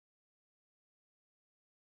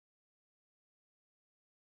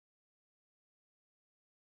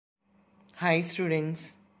Hi students,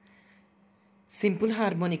 simple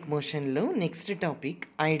harmonic motion lo next topic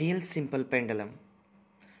ideal simple pendulum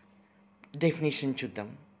definition చూద్దాం.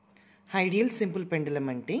 Ideal simple pendulum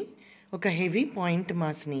అంటే ఒక heavy point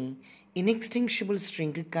మాస్ని ఇన్ఎక్స్టింగ్విషబుల్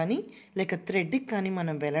string కానీ లేక thread కానీ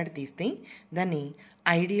మనం వేలాడదీస్తే దాన్ని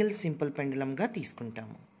ఐడియల్ సింపుల్ పెండులంగా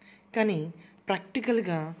తీసుకుంటాము. కానీ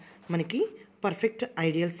ప్రాక్టికల్గా మనకి పర్ఫెక్ట్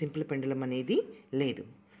ఐడియల్ సింపుల్ పెండులం అనేది లేదు.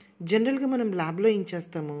 జనరల్గా మనం ల్యాబ్లో ఏం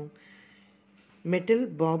చేస్తాము, మెటల్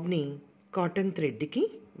బాబ్ని కాటన్ థ్రెడ్కి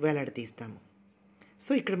వేలాడదీస్తాము.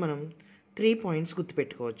 సో ఇక్కడ మనం 3 పాయింట్స్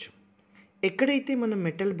గుర్తుపెట్టుకోవచ్చు. ఎక్కడైతే మనం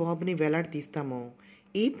మెటల్ బాబ్ని వేలాడదీస్తామో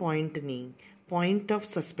ఈ పాయింట్ని పాయింట్ ఆఫ్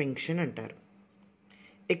సస్పెన్షన్ అంటారు.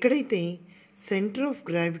 ఎక్కడైతే సెంటర్ ఆఫ్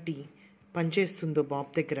గ్రావిటీ పనిచేస్తుందో బాబ్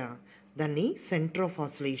దగ్గర దాన్ని సెంటర్ ఆఫ్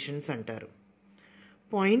ఆసిలేషన్స్ అంటారు.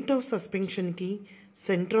 పాయింట్ ఆఫ్ సస్పెన్షన్కి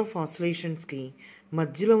సెంటర్ ఆఫ్ ఆసిలేషన్స్కి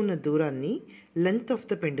మధ్యలో ఉన్న దూరాన్ని లెంత్ ఆఫ్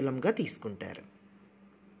ద పెండులంగా తీసుకుంటారు.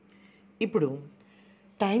 ఇప్పుడు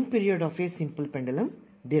time period of A simple pendulum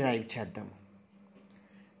derive చేద్దాము.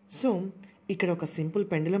 సో ఇక్కడ ఒక సింపుల్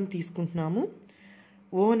పెండులం తీసుకుంటున్నాము.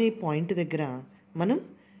 ఓ అనే పాయింట్ దగ్గర మనం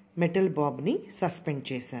మెటల్ బాబ్ని సస్పెండ్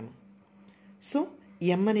చేసాము. సో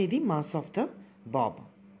ఎం అనేది mass of the Bob,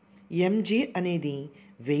 MG అనేది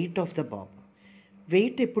weight of the Bob.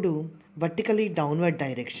 Wait ఎప్పుడు వర్టికలీ డౌన్వర్డ్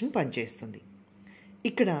డైరెక్షన్ పనిచేస్తుంది.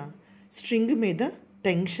 ఇక్కడ స్ట్రింగ్ మీద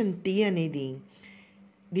టెన్షన్ టీ అనేది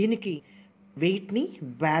దీనికి వెయిట్ని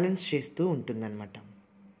బ్యాలెన్స్ చేస్తూ ఉంటుందన్నమాట.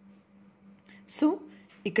 సో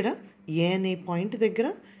ఇక్కడ ఏ అనే పాయింట్ దగ్గర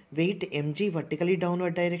wait MG vertically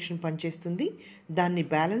downward direction పనిచేస్తుంది, దాన్ని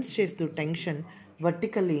బ్యాలెన్స్ చేస్తూ టెన్షన్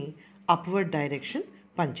వర్టికలీ అప్వర్డ్ డైరెక్షన్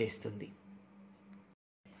పనిచేస్తుంది.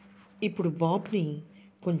 ఇప్పుడు బాబ్ని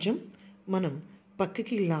కొంచెం మనం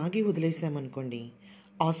పక్కకి లాగి వదిలేసామనుకోండి,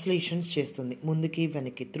 ఆసిలేషన్స్ చేస్తుంది ముందుకి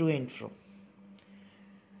వెనక్కి, త్రూ అండ్ ఫ్రో.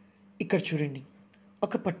 ఇక్కడ చూడండి,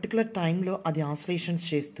 ఒక పర్టికులర్ టైంలో అది ఆసిలేషన్స్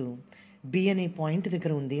చేస్తూ బి అనే పాయింట్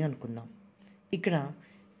దగ్గర ఉంది అనుకుందాం. ఇక్కడ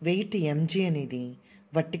వెయిట్ ఎంజీ అనేది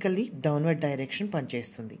వర్టికల్లీ డౌన్వర్డ్ డైరెక్షన్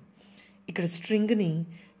పనిచేస్తుంది. ఇక్కడ స్ట్రింగ్ని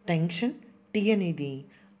టెన్షన్ టీ అనేది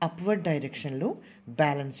అప్వర్డ్ డైరెక్షన్లో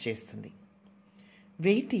బ్యాలెన్స్ చేస్తుంది.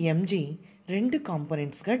 వెయిట్ ఎంజీ 2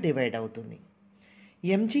 కాంపోనెంట్స్గా డివైడ్ అవుతుంది.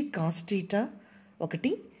 ఎంజీ కాస్ టీటా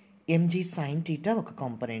ఒకటి, ఎంజీ సైన్ టీటా ఒక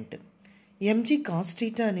కాంపోనెంట్. ఎంజీ కాస్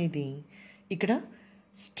టీటా అనేది ఇక్కడ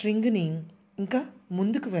స్ట్రింగ్ని ఇంకా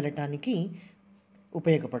ముందుకు వెళ్ళటానికి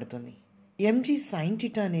ఉపయోగపడుతుంది. ఎంజీ సైన్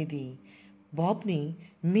టీటా అనేది బాబ్ని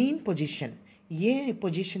మెయిన్ పొజిషన్, ఏ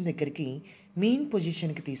పొజిషన్ దగ్గరికి మెయిన్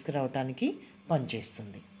పొజిషన్కి తీసుకురావటానికి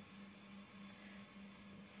పనిచేస్తుంది.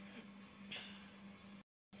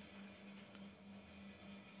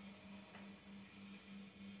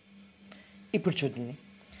 ఇప్పుడు చూడండి,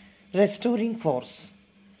 రెస్టోరింగ్ ఫోర్స్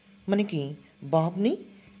మనకి బాబ్ని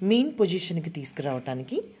మెయిన్ పొజిషన్కి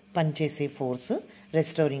తీసుకురావటానికి పనిచేసే force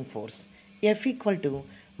restoring force. F equal to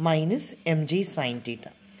minus MG sine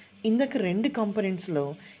theta. ఇందాక 2 కాంపోనెంట్స్లో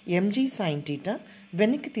ఎంజీ సైన్ టీటా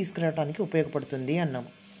వెనక్కి తీసుకురావడానికి ఉపయోగపడుతుంది అన్నాము.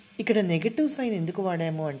 ఇక్కడ నెగటివ్ సైన్ ఎందుకు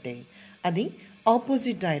వాడాము అంటే అది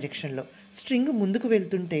ఆపోజిట్ డైరెక్షన్లో స్ట్రింగ్ ముందుకు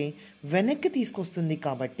వెళ్తుంటే వెనక్కి తీసుకొస్తుంది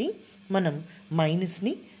కాబట్టి మనం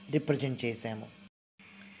మైనస్ని రిప్రజెంట్ చేసాము.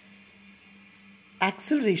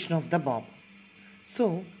 Acceleration of the Bob. So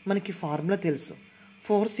మనకి ఫార్ములా తెలుసు,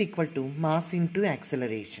 force equal to mass into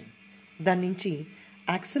acceleration. దాని నుంచి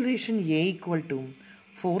acceleration A equal to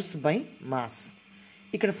force by mass.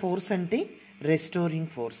 ఇక్కడ ఫోర్స్ అంటే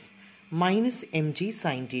restoring force minus MG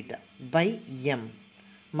sine theta by M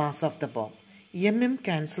mass of the Bob. MM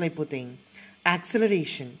cancel అయిపోతే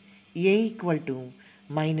acceleration A equal to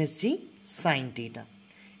minus G sine theta.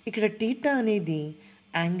 ఇక్కడ theta అనేది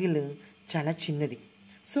angle చాలా చిన్నది,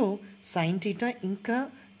 so sine theta ఇంకా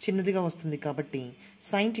చిన్నదిగా వస్తుంది కాబట్టి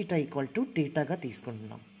సైన్ టీటా ఈక్వల్ టు టీటాగా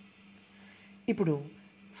తీసుకుంటున్నాం. ఇప్పుడు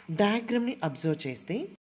డయాగ్రామ్ని అబ్జర్వ్ చేస్తే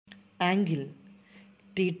angle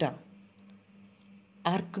theta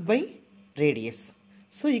arc by radius.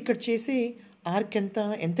 So ఇక్కడ చేసే ఆర్క్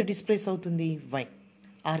ఎంత డిస్ప్లేస్ అవుతుంది, వై.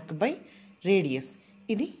 ఆర్క్ బై రేడియస్,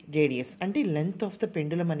 ఇది రేడియస్ అంటే లెంత్ ఆఫ్ ద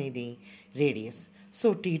పెండులం అనేది radius. So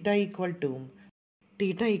theta equal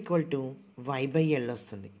to y by L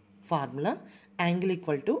వస్తుంది. Formula angle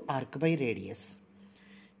equal to arc by radius.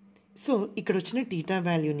 So ఇక్కడ వచ్చిన టీటా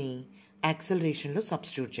వాల్యూని యాక్సలరేషన్లో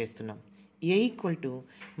సబ్స్టిట్యూట్ చేస్తున్నాం. ఏ equal to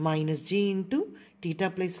minus G into theta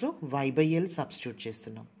ప్లేస్లో y by L substitute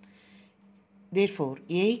చేస్తున్నాం. Therefore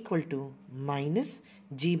A equal to minus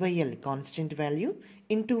G by L constant value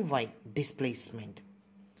into why displacement.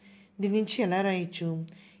 దీని నుంచి ఎలా రాయొచ్చు,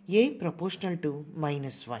 ఏ ప్రపోర్షనల్ టు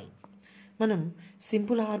మైనస్ వై. మనం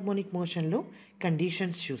సింపుల్ హార్మోనిక్ మోషన్లో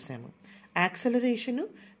కండిషన్స్ చూసాము. యాక్సలరేషను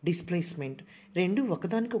డిస్ప్లేస్మెంట్ రెండు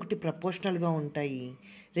ఒకదానికొకటి ప్రపోర్షనల్గా ఉంటాయి,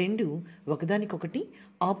 రెండు ఒకదానికొకటి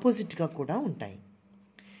ఆపోజిట్గా కూడా ఉంటాయి.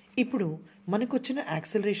 ఇప్పుడు మనకు వచ్చిన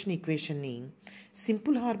యాక్సలరేషన్ ఈక్వేషన్ని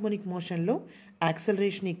సింపుల్ హార్మోనిక్ మోషన్లో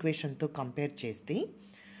యాక్సలరేషన్ ఈక్వేషన్తో కంపేర్ చేస్తే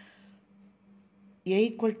a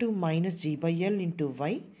equal to minus g/l into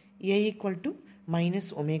why, a equal to minus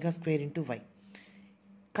omega square into why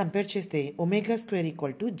compare చేస్తే omega square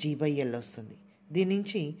equal to g/l వస్తుంది. దీని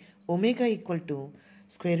నుంచి omega equal to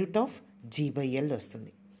square root of g/l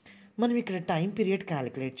వస్తుంది. మనం ఇక్కడ time period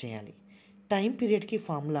calculate చేయాలి. Time పీరియడ్కి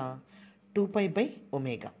formula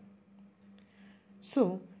 2π/ఒమేగా. So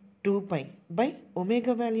 2π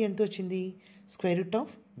omega value ఎంత వచ్చింది? Square root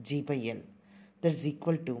of g/l. That is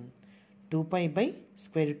equal to 2π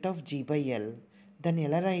square root of g/l. దాన్ని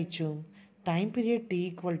ఎలా రాయొచ్చు? Time period t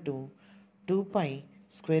equal to 2π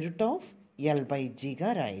square root of l/gగా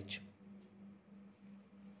రాయొచ్చు.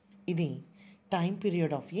 ఇది time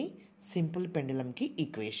period of A simple పెండులంకి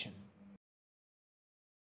equation.